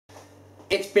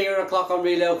It's beer o'clock on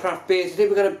Real Ale Craft Beer. Today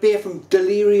we've got a beer from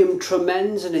Delirium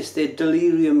Tremens and it's their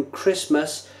Delirium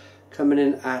Christmas, coming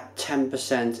in at 10%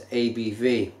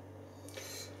 ABV.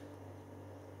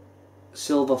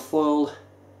 Silver foil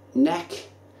neck,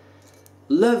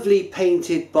 lovely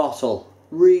painted bottle,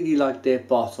 really like their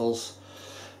bottles.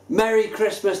 Merry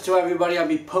Christmas to everybody. I'll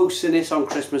be posting this on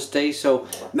Christmas Day, so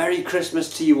Merry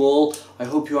Christmas to you all. I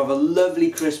hope you have a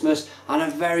lovely Christmas and a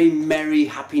very merry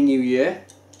Happy New Year.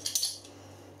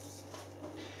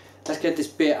 Let's get this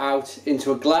beer out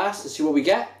into a glass and see what we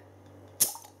get.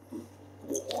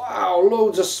 Wow,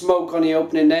 loads of smoke on the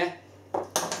opening there.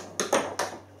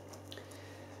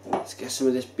 Let's get some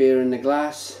of this beer in the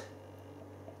glass.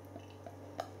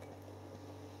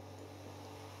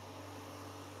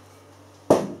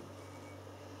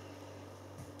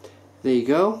 There you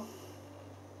go.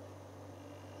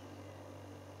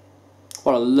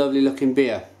 What a lovely looking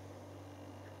beer.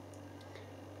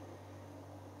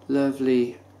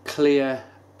 Lovely clear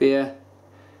beer,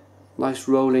 nice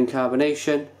rolling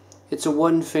carbonation. It's a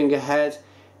one finger head.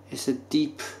 It's a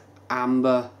deep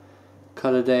amber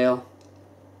coloured ale.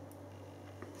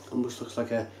 Almost looks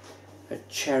like a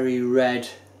cherry red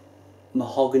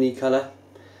mahogany colour.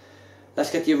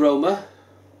 Let's get the aroma.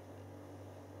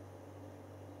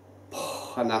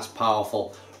 Oh, and that's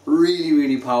powerful,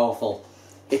 really powerful.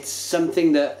 It's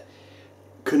something that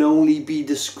can only be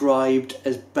described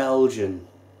as Belgian.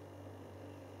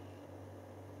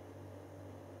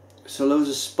 So loads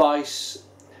of spice.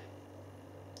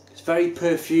 It's very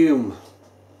perfume.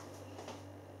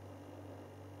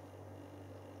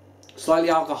 Slightly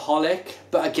alcoholic,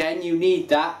 but again you need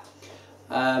that.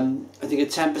 I think at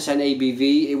 10%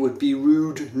 ABV it would be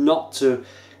rude not to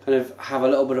kind of have a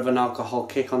little bit of an alcohol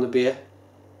kick on the beer.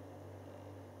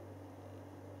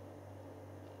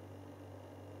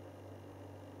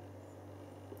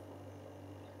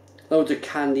 Loads of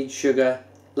candied sugar,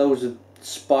 loads of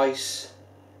spice.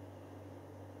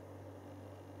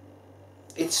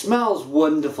 It smells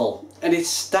wonderful and it's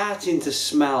starting to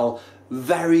smell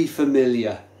very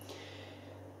familiar,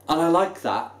 and I like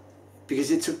that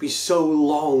because it took me so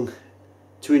long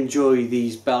to enjoy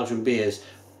these Belgian beers,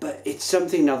 but it's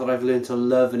something now that I've learned to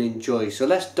love and enjoy. So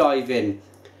let's dive in.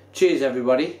 Cheers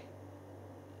everybody.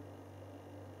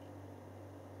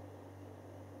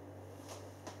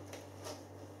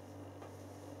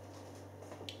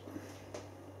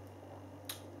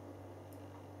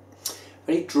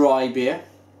 Very dry beer,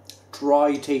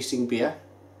 dry tasting beer.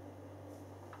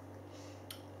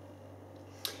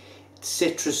 It's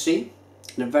citrusy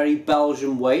in a very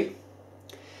Belgian way.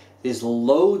 There's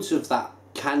loads of that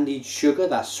candied sugar,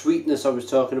 that sweetness I was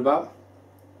talking about.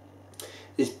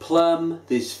 There's plum,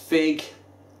 there's fig,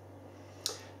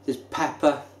 there's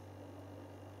pepper,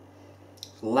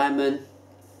 lemon.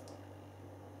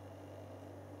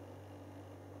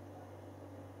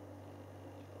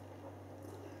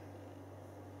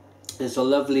 There's a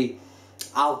lovely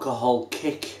alcohol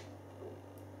kick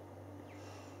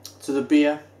to the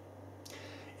beer.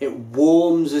 It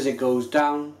warms as it goes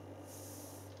down.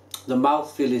 The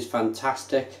mouthfeel is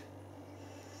fantastic.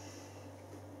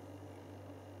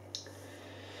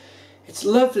 It's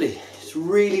lovely. It's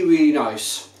really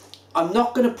nice. I'm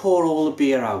not going to pour all the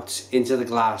beer out into the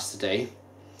glass today.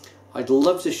 I'd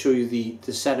love to show you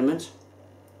the sediment,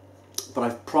 but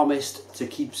I've promised to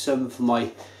keep some for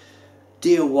my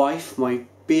dear wife, my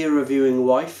beer reviewing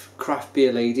wife, craft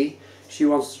beer lady. She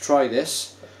wants to try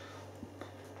this.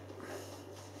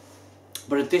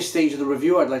 But at this stage of the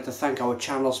review, I'd like to thank our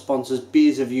channel sponsors,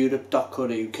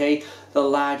 beersofeurope.co.uk, the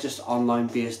largest online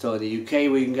beer store in the UK,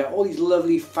 where you can get all these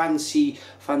lovely, fancy,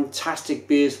 fantastic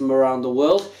beers from around the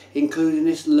world, including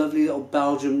this lovely little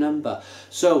Belgium number.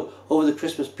 So, over the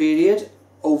Christmas period,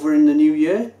 over in the new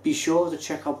year, be sure to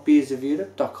check out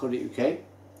beersofeurope.co.uk.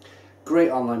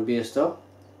 Great online beer store.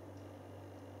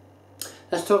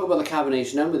 Let's talk about the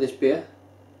carbonation then with this beer.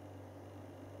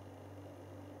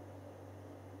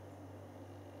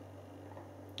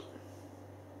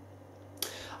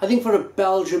 I think for a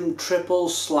Belgium triple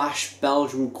 /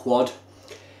 Belgium quad,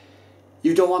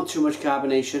 you don't want too much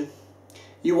carbonation.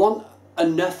 You want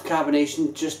enough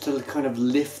carbonation just to kind of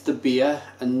lift the beer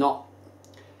and not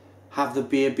have the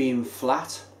beer being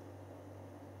flat.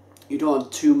 You don't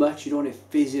want too much, you don't want it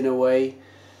fizzing away.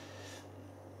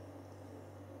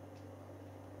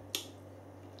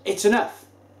 It's enough.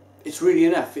 It's really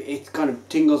enough. It kind of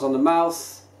tingles on the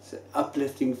mouth. It's an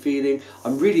uplifting feeling.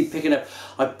 I'm really picking up.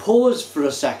 I paused for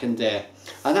a second there,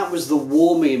 and that was the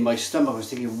warming in my stomach. I was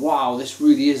thinking, wow, this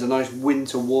really is a nice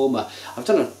winter warmer. I've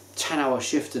done a 10-hour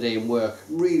shift today in work.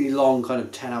 Really long kind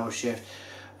of 10-hour shift.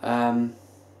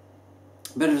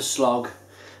 Bit of a slog.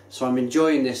 So I'm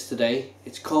enjoying this today.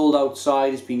 It's cold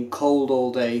outside, it's been cold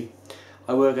all day.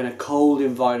 I work in a cold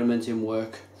environment in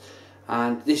work,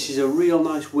 and this is a real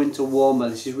nice winter warmer.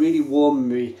 This is really warming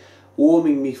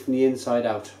me from the inside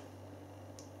out.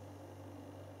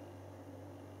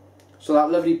 So that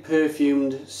lovely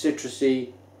perfumed,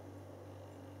 citrusy,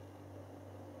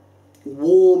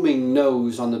 warming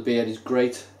nose on the beer is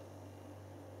great.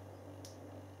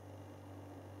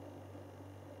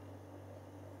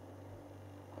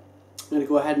 I'm going to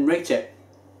go ahead and rate it.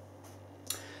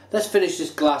 Let's finish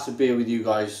this glass of beer with you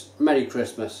guys. Merry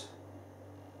Christmas.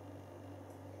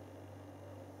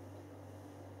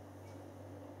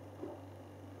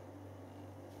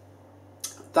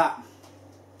 That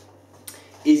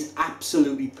is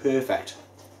absolutely perfect.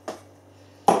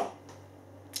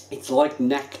 It's like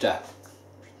nectar.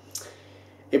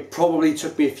 It probably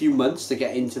took me a few months to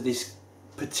get into this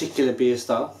particular beer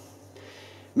style.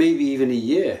 Maybe even a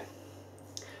year.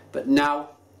 But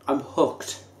now I'm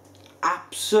hooked.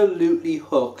 Absolutely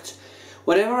hooked.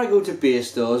 Whenever I go to beer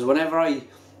stores, whenever I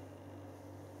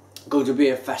go to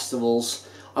beer festivals,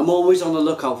 I'm always on the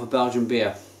lookout for Belgian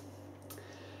beer.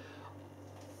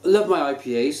 I love my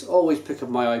IPAs, always pick up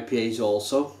my IPAs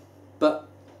also, but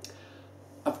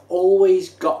I've always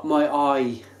got my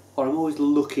eye, or I'm always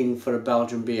looking for a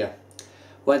Belgian beer.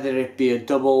 Whether it be a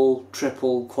double,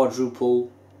 triple, quadruple,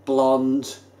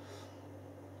 blonde,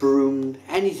 brune,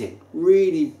 anything.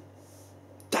 Really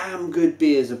damn good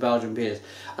beers are Belgian beers,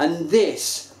 and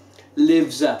this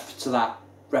lives up to that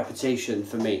reputation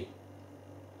for me.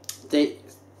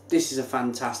 This is a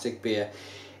fantastic beer.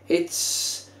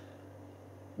 It's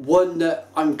one that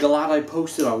I'm glad I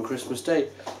posted on Christmas Day,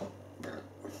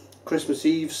 Christmas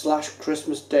Eve /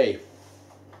 Christmas Day.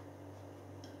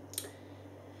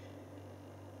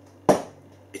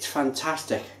 It's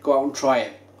fantastic. Go out and try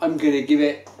it. I'm going to give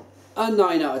it a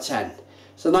 9 out of 10.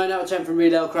 So 9 out of 10 from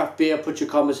Real Ale Craft Beer. Put your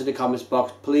comments in the comments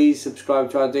box. Please subscribe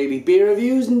to our daily beer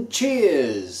reviews, and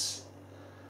cheers!